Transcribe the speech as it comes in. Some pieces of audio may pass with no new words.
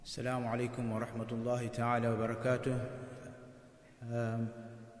Assalamu alaikum wa rahmatullahi ta'ala wa barakatuh.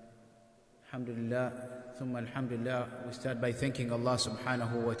 Alhamdulillah, thumma alhamdulillah. We start by thanking Allah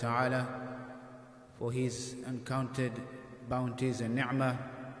subhanahu wa ta'ala for His uncounted bounties and ni'mah.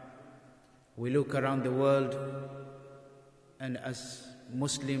 We look around the world, and as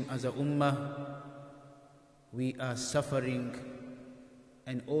Muslim, as a ummah, we are suffering,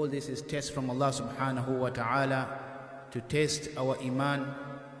 and all this is test from Allah subhanahu wa ta'ala to test our iman.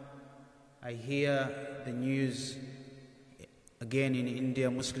 I hear the news again in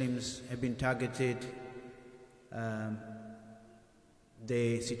India, Muslims have been targeted.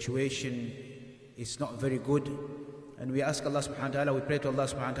 The situation is not very good, and we ask Allah subhanahu wa ta'ala, we pray to Allah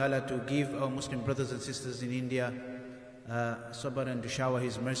subhanahu wa ta'ala to give our Muslim brothers and sisters in India sabr, and to shower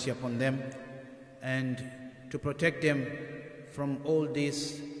His mercy upon them, and to protect them from all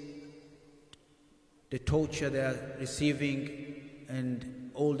this, the torture they are receiving and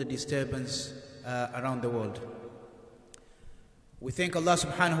all the disturbance around the world. We thank Allah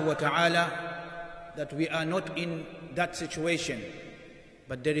subhanahu wa ta'ala that we are not in that situation,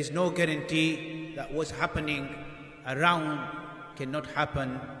 but there is no guarantee that what's happening around cannot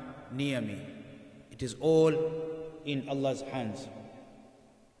happen near me. It is all in Allah's hands.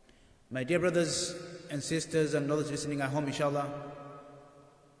 My dear brothers and sisters and those listening at home, inshallah,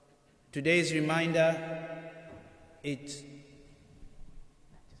 today's reminder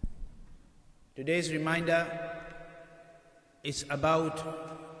is about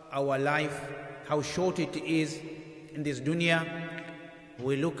our life, how short it is in this dunya.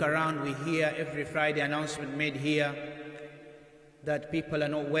 We look around, we hear every Friday announcement made here that people are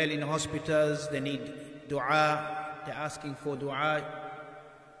not well in hospitals, they need dua, they're asking for dua,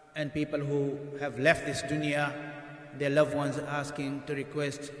 and people who have left this dunya, their loved ones are asking to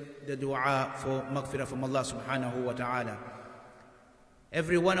request the dua for maghfirah from Allah subhanahu wa ta'ala.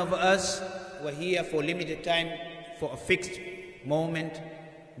 Every one of us were here for limited time, for a fixed moment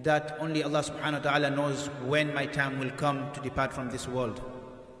that only Allah subhanahu wa ta'ala knows when my time will come to depart from this world.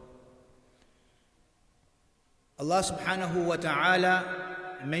 Allah subhanahu wa ta'ala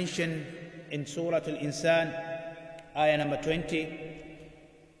mentioned in Surah Al-Insan, ayah number 20,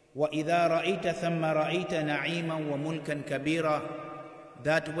 وَإِذَا رَأَيْتَ ثَمَّ رَأَيْتَ نَعِيمًا وَمُلْكًا كَبِيرًا,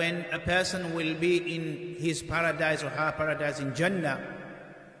 that when a person will be in his paradise or her paradise in Jannah,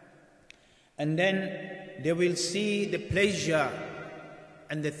 and then they will see the pleasure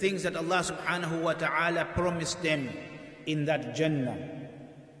and the things that Allah subhanahu wa ta'ala promised them in that Jannah.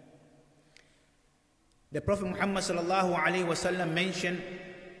 The Prophet Muhammad sallallahu alayhi wa sallam mentioned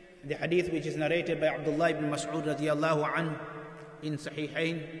the hadith which is narrated by Abdullah ibn Mas'ud radiyallahu anhu in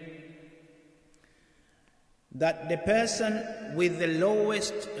Sahihain, that the person with the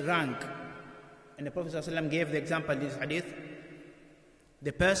lowest rank, and the Prophet sallallahu alayhi wa sallam gave the example in this hadith,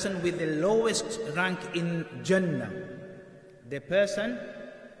 the person with the lowest rank in Jannah, the person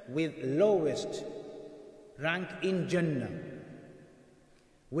with lowest rank in Jannah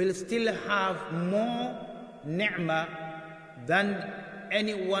will still have more ni'mah than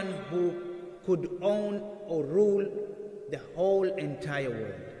anyone who could own or rule the whole entire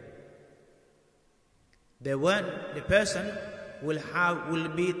world. The person will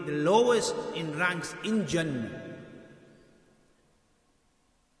be the lowest in ranks in Jannah,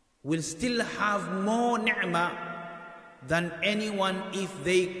 will still have more ni'mah than anyone if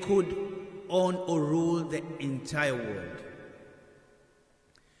they could own or rule the entire world.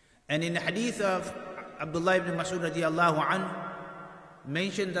 And in the hadith of Abdullah ibn Mas'ud radiyallahu anhu,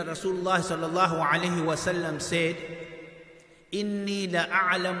 mentioned that Rasulullah sallallahu alayhi wa sallam said, Inni la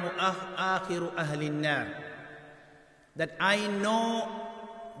a'lamu akhiru ahli an-nar, that I know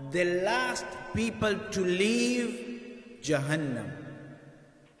the last people to leave Jahannam.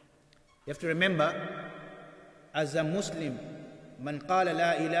 You have to remember, as a Muslim, man qala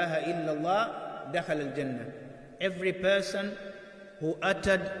la ilaha illallah dakhala al-jannah. Every person who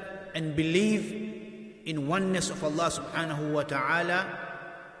uttered and believed in oneness of Allah subhanahu wa ta'ala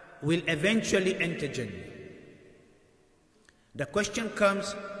will eventually enter Jannah. The question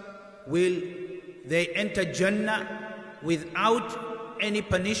comes, will they enter Jannah without any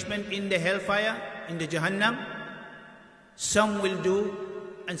punishment in the hellfire, in the Jahannam? Some will do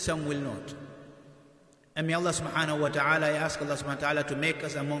and some will not. And may Allah subhanahu wa ta'ala, I ask Allah subhanahu wa ta'ala to make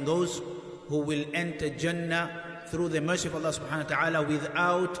us among those who will enter Jannah through the mercy of Allah subhanahu wa ta'ala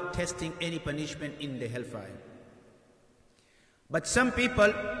without testing any punishment in the hellfire. But some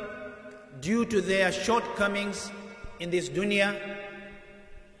people, due to their shortcomings in this dunya,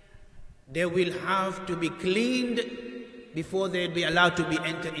 they will have to be cleaned before they'll be allowed to be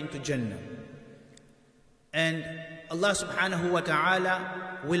entered into Jannah. And Allah subhanahu wa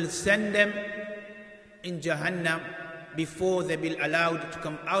ta'ala will send them in Jahannam before they be allowed to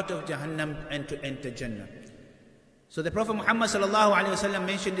come out of Jahannam and to enter Jannah. So the Prophet Muhammad sallallahu alaihi wasallam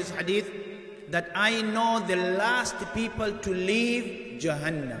mentioned this hadith, that I know the last people to leave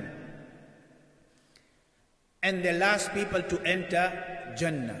Jahannam and the last people to enter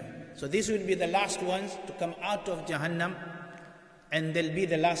Jannah. So this will be the last ones to come out of Jahannam, and they'll be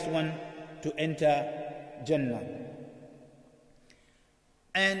the last one to enter Jannah.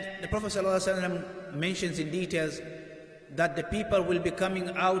 And the Prophet ﷺ mentions in details that the people will be coming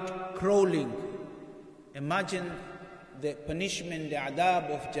out crawling. Imagine the punishment, the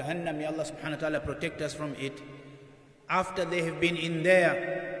adab of Jahannam. May Allah subhanahu wa ta'ala protect us from it. After they have been in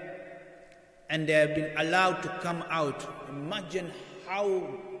there and they have been allowed to come out, imagine how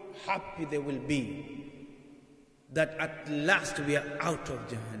happy they will be that at last we are out of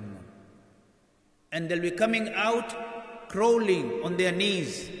Jahannam. And they'll be coming out crawling on their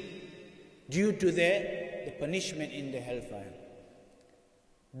knees due to the punishment in the hellfire.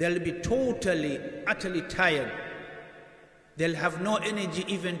 They'll be totally, utterly tired. They'll have no energy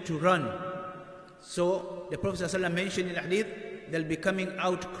even to run. So the Prophet ﷺ mentioned in the hadith, they'll be coming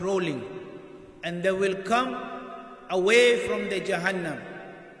out crawling, and they will come away from the Jahannam,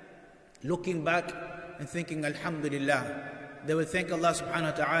 looking back and thinking, Alhamdulillah. They will thank Allah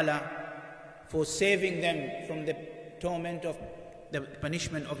subhanahu wa ta'ala for saving them from the torment of the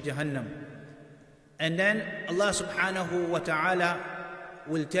punishment of Jahannam. And then Allah subhanahu wa ta'ala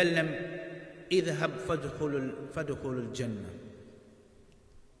will tell them, idhab fadkhulul Jannah.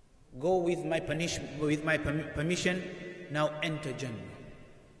 Go with my punishment, with my permission, now enter Jannah.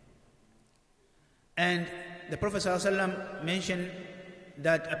 And the Prophet ﷺ mentioned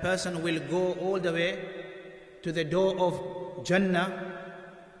that a person will go all the way to the door of Jannah,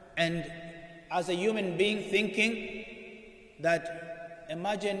 and as a human being thinking that,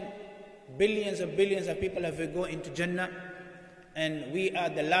 imagine billions of people have to go into Jannah, and we are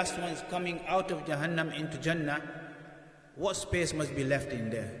the last ones coming out of Jahannam into Jannah. What space must be left in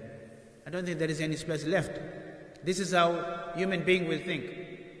there? I don't think there is any space left. This is how human being will think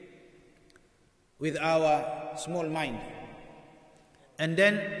with our small mind. And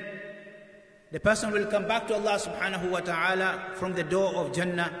then the person will come back to Allah subhanahu wa ta'ala from the door of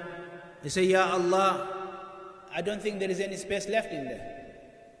Jannah. They say, Ya Allah, I don't think there is any space left in there.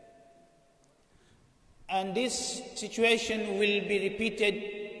 And this situation will be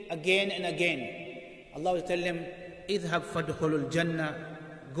repeated again and again. Allah will tell them, idhab fadkhulul Jannah.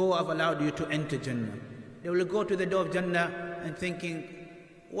 Go, I've allowed you to enter Jannah. They will go to the door of Jannah and thinking,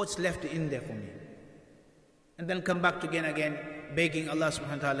 what's left in there for me? And then come back again, begging Allah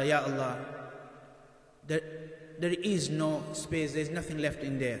subhanahu wa ta'ala, Ya Allah, there is no space, there's nothing left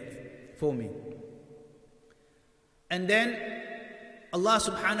in there for me. And then Allah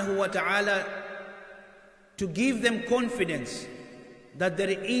subhanahu wa ta'ala, to give them confidence that there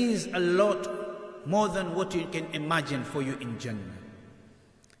is a lot more than what you can imagine for you in Jannah.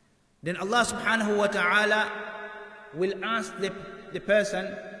 Then Allah subhanahu wa ta'ala will ask the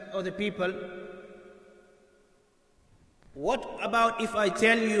person or the people, what about if I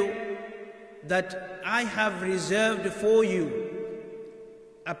tell you that I have reserved for you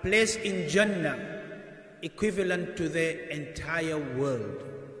a place in Jannah equivalent to the entire world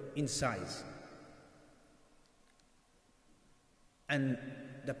in size? And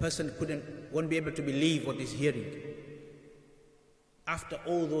the person won't be able to believe what he's hearing. After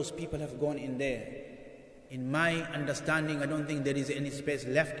all those people have gone in there, in my understanding, I don't think there is any space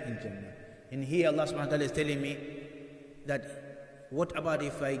left in Jannah. And here Allah subhanahu wa ta'ala is telling me that, what about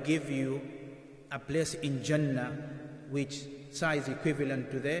if I give you a place in Jannah which size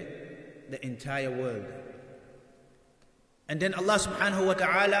equivalent to the entire world? And then Allah subhanahu wa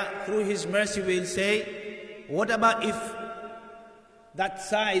ta'ala, through His mercy, will say, what about if that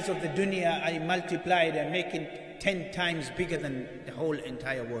size of the dunya I multiplied and make it 10 times bigger than the whole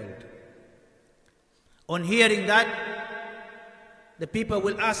entire world? On hearing that, the people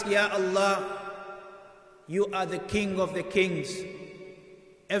will ask, Ya Allah, you are the King of the kings.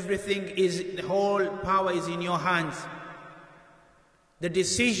 The whole power is in your hands. The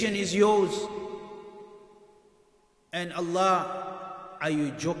decision is yours. And Allah, are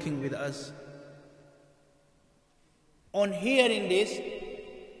you joking with us? On hearing this,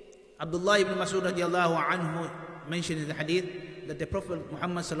 Abdullah ibn Mas'ud radiallahu anhu mentioned in the hadith that the Prophet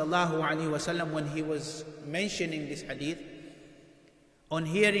Muhammad sallallahu alaihi wasallam, when he was mentioning this hadith, on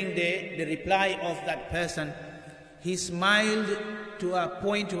hearing the reply of that person, he smiled to a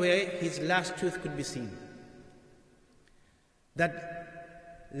point where his last tooth could be seen.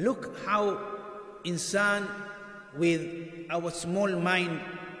 That look how insan with our small mind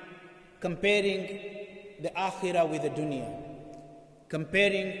comparing the akhirah with the dunya,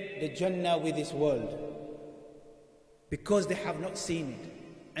 comparing the Jannah with this world, because they have not seen it.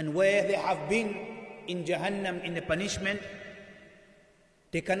 And where they have been in Jahannam, in the punishment,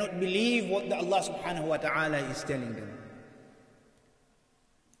 they cannot believe what the Allah subhanahu wa ta'ala is telling them.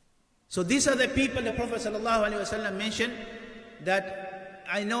 So these are the people the Prophet sallallahu alaihi wasallam mentioned, that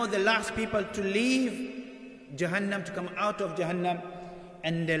I know the last people to leave Jahannam, to come out of Jahannam,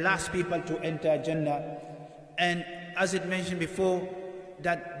 and the last people to enter Jannah. And as it mentioned before,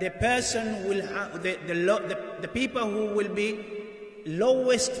 that the person will have, the people who will be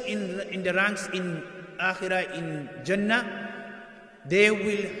lowest in the ranks in Akhirah, in Jannah, they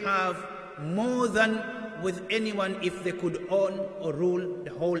will have more than with anyone if they could own or rule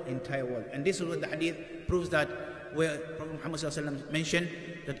the whole entire world. And this is what the hadith proves, that where Prophet Muhammad ﷺ mentioned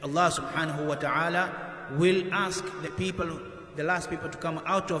that Allah subhanahu wa ta'ala will ask the people, the last people to come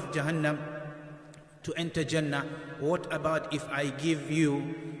out of Jahannam to enter Jannah, what about if I give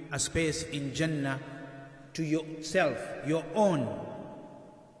you a space in Jannah to yourself, your own,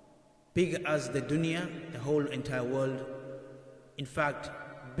 big as the dunya, the whole entire world, in fact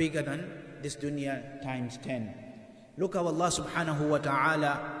bigger than this dunya times 10. Look how Allah subhanahu wa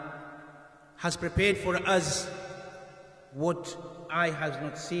ta'ala has prepared for us what eye has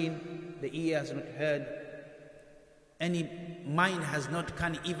not seen, the ear has not heard, any mind has not,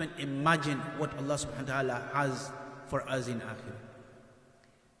 can even imagine what Allah subhanahu wa ta'ala has for us in Akhirah.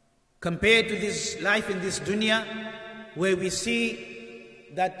 Compared to this life in this dunya, where we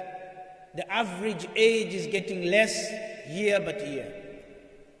see that the average age is getting less year by year.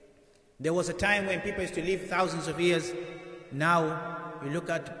 There was a time when people used to live thousands of years. Now you look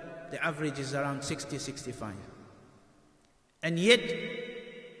at the average is around 60, 65. And yet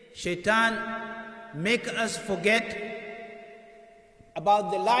Shaitan make us forget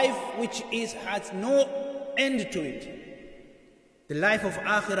about the life which has no end to it. The life of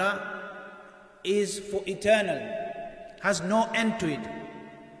Akhirah is for eternal, has no end to it,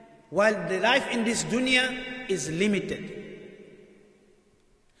 while the life in this dunya is limited.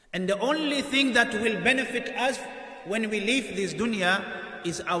 And the only thing that will benefit us when we leave this dunya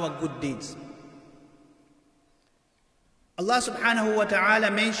is our good deeds. Allah subhanahu wa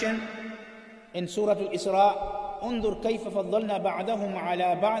ta'ala mentioned in Surah Al-Isra, انظر كيف فضلنا بعضهم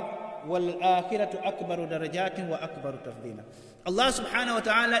على بعض والآخرة أكبر درجات وأكبر تفضيلا. Allah subhanahu wa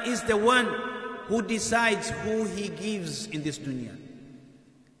ta'ala is the one who decides who He gives in this dunya.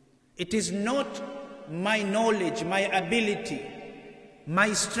 It is not my knowledge, my ability,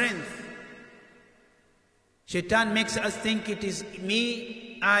 my strength. Shaitan makes us think it is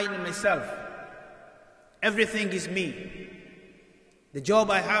me, I and myself. Everything is me. The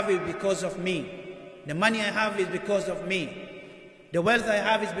job I have is because of me. The money I have is because of me. The wealth I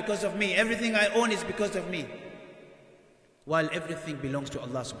have is because of me. Everything I own is because of me. While everything belongs to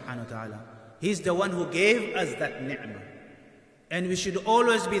Allah subhanahu wa ta'ala. He's the one who gave us that ni'mah. And we should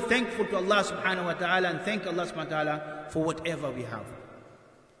always be thankful to Allah subhanahu wa ta'ala and thank Allah subhanahu wa ta'ala for whatever we have.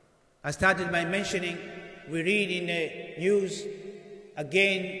 I started by mentioning, we read in the news,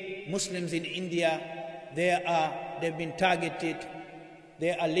 again, Muslims in India, they've been targeted,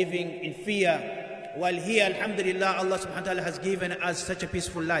 they are living in fear. While here, alhamdulillah, Allah subhanahu wa ta'ala has given us such a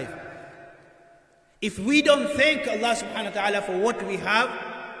peaceful life. If we don't thank Allah subhanahu wa ta'ala for what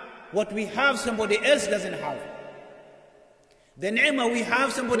we have somebody else doesn't have. The ni'mah we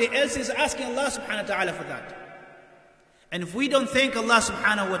have, somebody else is asking Allah subhanahu wa ta'ala for that. And if we don't thank Allah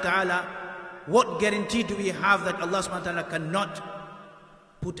subhanahu wa ta'ala, what guarantee do we have that Allah subhanahu wa ta'ala cannot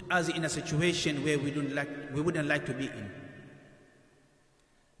put us in a situation where we wouldn't like to be in?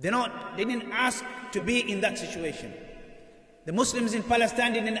 They didn't ask to be in that situation. The Muslims in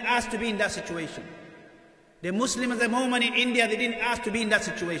Palestine didn't ask to be in that situation. The Muslims at the moment in India, they didn't ask to be in that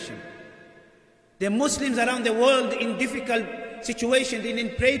situation. The Muslims around the world in difficult situations, they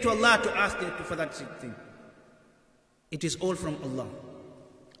didn't pray to Allah to ask for that thing. It is all from Allah.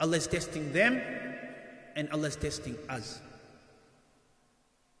 Allah is testing them and Allah is testing us.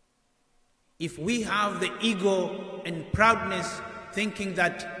 If we have the ego and proudness thinking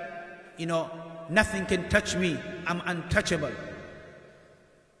that, nothing can touch me, I'm untouchable.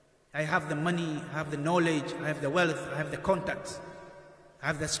 I have the money, I have the knowledge, I have the wealth, I have the contacts, I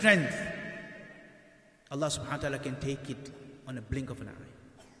have the strength. Allah subhanahu wa ta'ala can take it on a blink of an eye.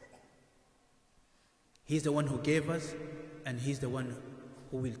 He's the one who gave us, and He's the one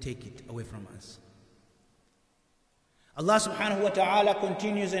who will take it away from us. Allah subhanahu wa ta'ala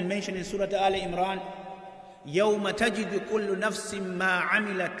continues and mentions in Surah Al Imran, يَوْمَ تَجِدُ كُلُّ نَفْسٍ مَا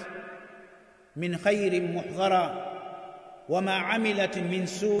عَمِلَتْ مِنْ خَيْرٍ مُحْضَرًا وَمَا عَمِلَتْ مِنْ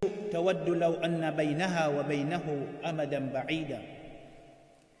سُوءٍ تود لو أن بينها وبينه أمدا بعيدا.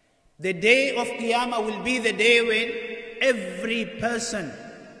 The day of Qiyamah will be the day when every person,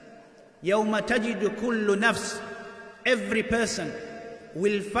 يوم تجد كل نفس, every person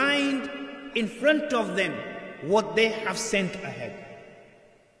will find in front of them what they have sent ahead.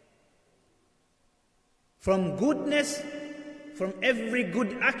 From goodness, from every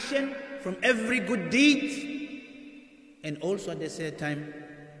good action, from every good deed, and also at the same time,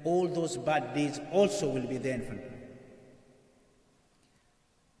 all those bad deeds also will be there in front of them.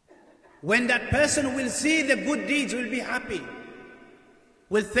 When that person will see the good deeds, will be happy,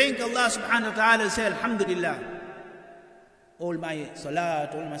 will thank Allah subhanahu wa ta'ala and say, Alhamdulillah, all my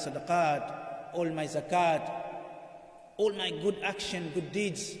salat, all my sadaqat, all my zakat, all my good action, good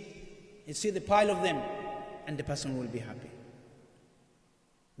deeds, you see the pile of them, and the person will be happy.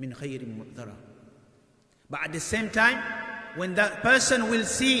 Min khayrin mu'dhara. But at the same time, when that person will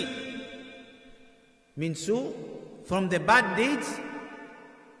see min su, from the bad deeds,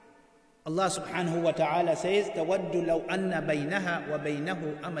 Allah subhanahu wa ta'ala says, تَوَدُّ لَوْ أَنَّ بَيْنَهَا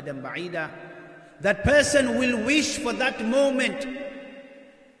وَبَيْنَهُ أَمَدًا بَعِيدًا. That person will wish for that moment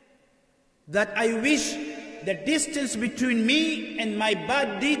that I wish the distance between me and my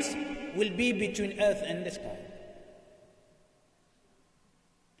bad deeds will be between earth and the sky.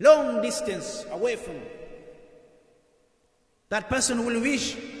 Long distance away from me. That person will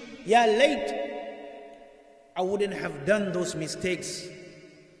wish, yeah, late, I wouldn't have done those mistakes.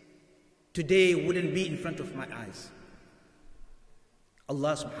 Today wouldn't be in front of my eyes.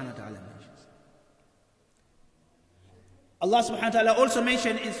 Allah subhanahu wa ta'ala mentions. Allah subhanahu wa ta'ala also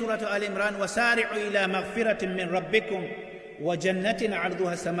mentioned in Surah Al-Imran, وَسَارِعُوا إِلَى مَغْفِرَةٍ مِّن رَبِّكُمْ وَجَنَّةٍ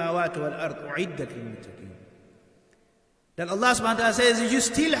عَرْضُهَا السَّمَاوَاتُ وَالْأَرْضُ أُعِدَّتْ لِلْمُتَّقِينَ. That Allah subhanahu wa ta'ala says, you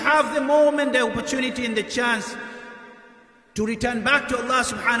still have the moment, the opportunity and the chance to return back to Allah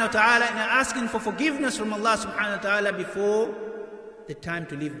subhanahu wa ta'ala and asking for forgiveness from Allah subhanahu wa ta'ala before the time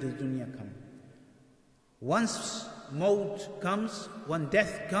to leave the dunya comes. Once maut comes, when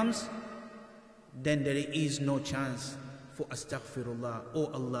death comes, then there is no chance for astaghfirullah. Oh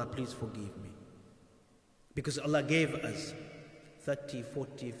Allah, please forgive me. Because Allah gave us 30,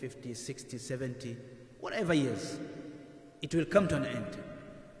 40, 50, 60, 70, whatever years. It will come to an end.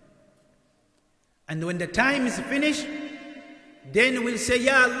 And when the time is finished, then we'll say,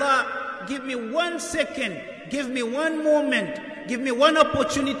 Ya Allah, give me 1 second, give me 1 moment, give me 1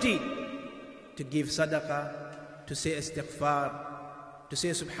 opportunity to give sadaqah, to say istighfar, to say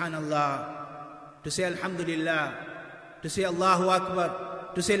subhanallah, to say alhamdulillah, to say Allahu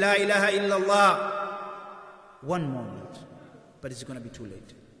Akbar, to say la ilaha illallah. 1 moment, but it's going to be too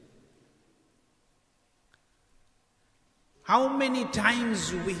late. How many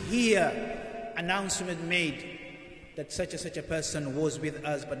times we hear announcement made that such a person was with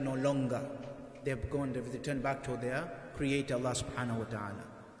us but no longer. They've gone, they've returned back to their Creator, Allah subhanahu wa ta'ala.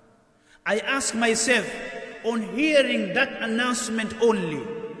 I ask myself, on hearing that announcement only,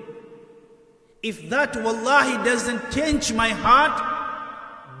 if that wallahi doesn't change my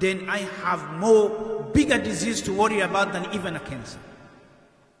heart, then I have more bigger disease to worry about than even a cancer.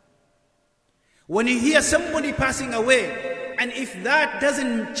 When you hear somebody passing away, and if that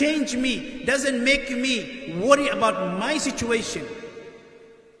doesn't change me, doesn't make me worry about my situation,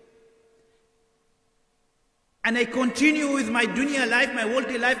 and I continue with my dunya life, my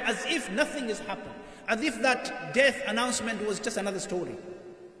worldly life, as if nothing has happened, as if that death announcement was just another story,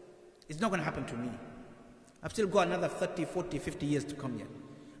 it's not going to happen to me. I've still got another 30, 40, 50 years to come yet.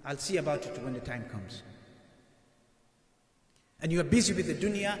 I'll see about it when the time comes. And you are busy with the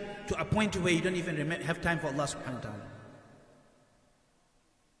dunya to a point where you don't even have time for Allah subhanahu wa ta'ala.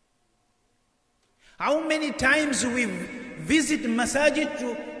 How many times we visit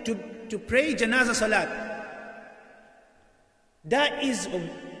masajid to pray janazah salat? That is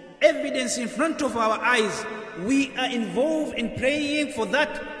evidence in front of our eyes. We are involved in praying for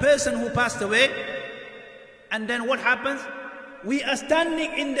that person who passed away. And then what happens? We are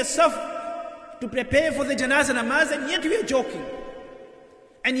standing in the saf to prepare for the janazah namaz, and yet we are joking.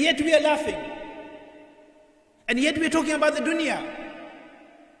 And yet we are laughing. And yet we are talking about the dunya.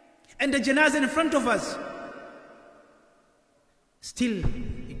 And the janazah in front of us. Still,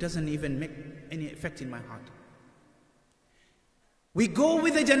 it doesn't even make any effect in my heart. We go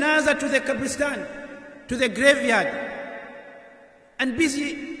with the janazah to the qabristan, to the graveyard, and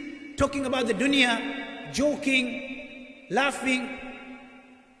busy talking about the dunya, joking, laughing,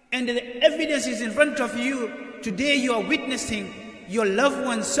 and the evidence is in front of you. Today you are witnessing your loved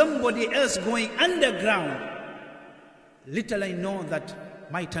one, somebody else going underground. Little I know that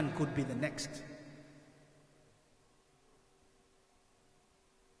my turn could be the next.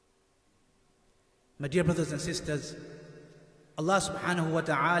 My dear brothers and sisters, Allah subhanahu wa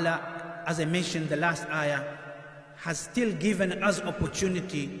ta'ala, as I mentioned the last ayah, has still given us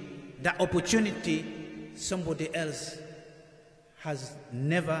opportunity. That opportunity somebody else has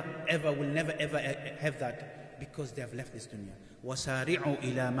never ever, will never ever have that, because they have left this dunya. وَسَارِعُوا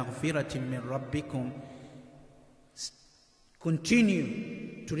إِلَى مَغْفِرَةٍ مِّن رَبِّكُمْ.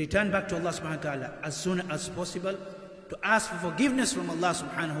 Continue to return back to Allah subhanahu wa ta'ala as soon as possible, to ask for forgiveness from Allah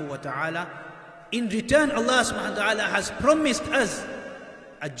subhanahu wa ta'ala. In return, Allah subhanahu wa ta'ala has promised us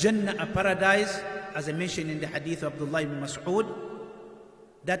a Jannah, a paradise, as I mentioned in the hadith of Abdullah ibn Mas'ud,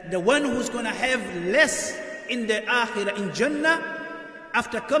 that the one who's going to have less in the akhirah, in Jannah,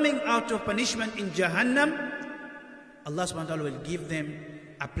 after coming out of punishment in Jahannam, Allah subhanahu wa ta'ala will give them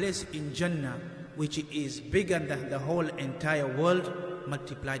a place in Jannah which is bigger than the whole entire world,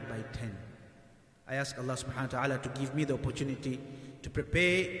 multiplied by 10. I ask Allah subhanahu wa ta'ala to give me the opportunity to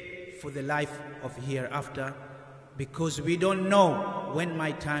prepare for the life of hereafter, because we don't know when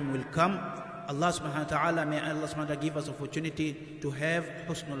my time will come. Allah subhanahu wa ta'ala, may Allah subhanahu wa ta'ala give us opportunity to have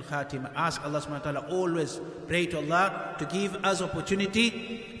husnul khatima. Ask Allah subhanahu wa ta'ala, always pray to Allah to give us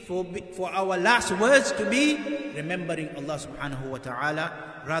opportunity for our last words to be remembering Allah subhanahu wa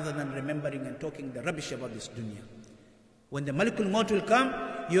ta'ala, rather than remembering and talking the rubbish about this dunya. When the Malikul Maut will come,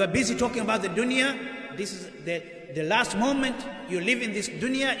 you are busy talking about the dunya. This is the last moment you live in this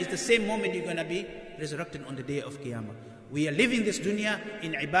dunya, is the same moment you're going to be resurrected on the day of Qiyamah. We are living this dunya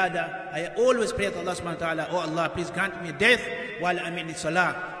in ibadah. I always pray to Allah subhanahu wa ta'ala, oh Allah, please grant me death while I'm in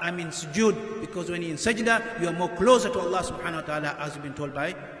salah, I'm in sujood, because when you're in sajda, you are more closer to Allah subhanahu wa ta'ala, as you've been told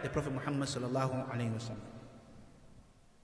by the Prophet Muhammad sallallahu alayhi wa sallam.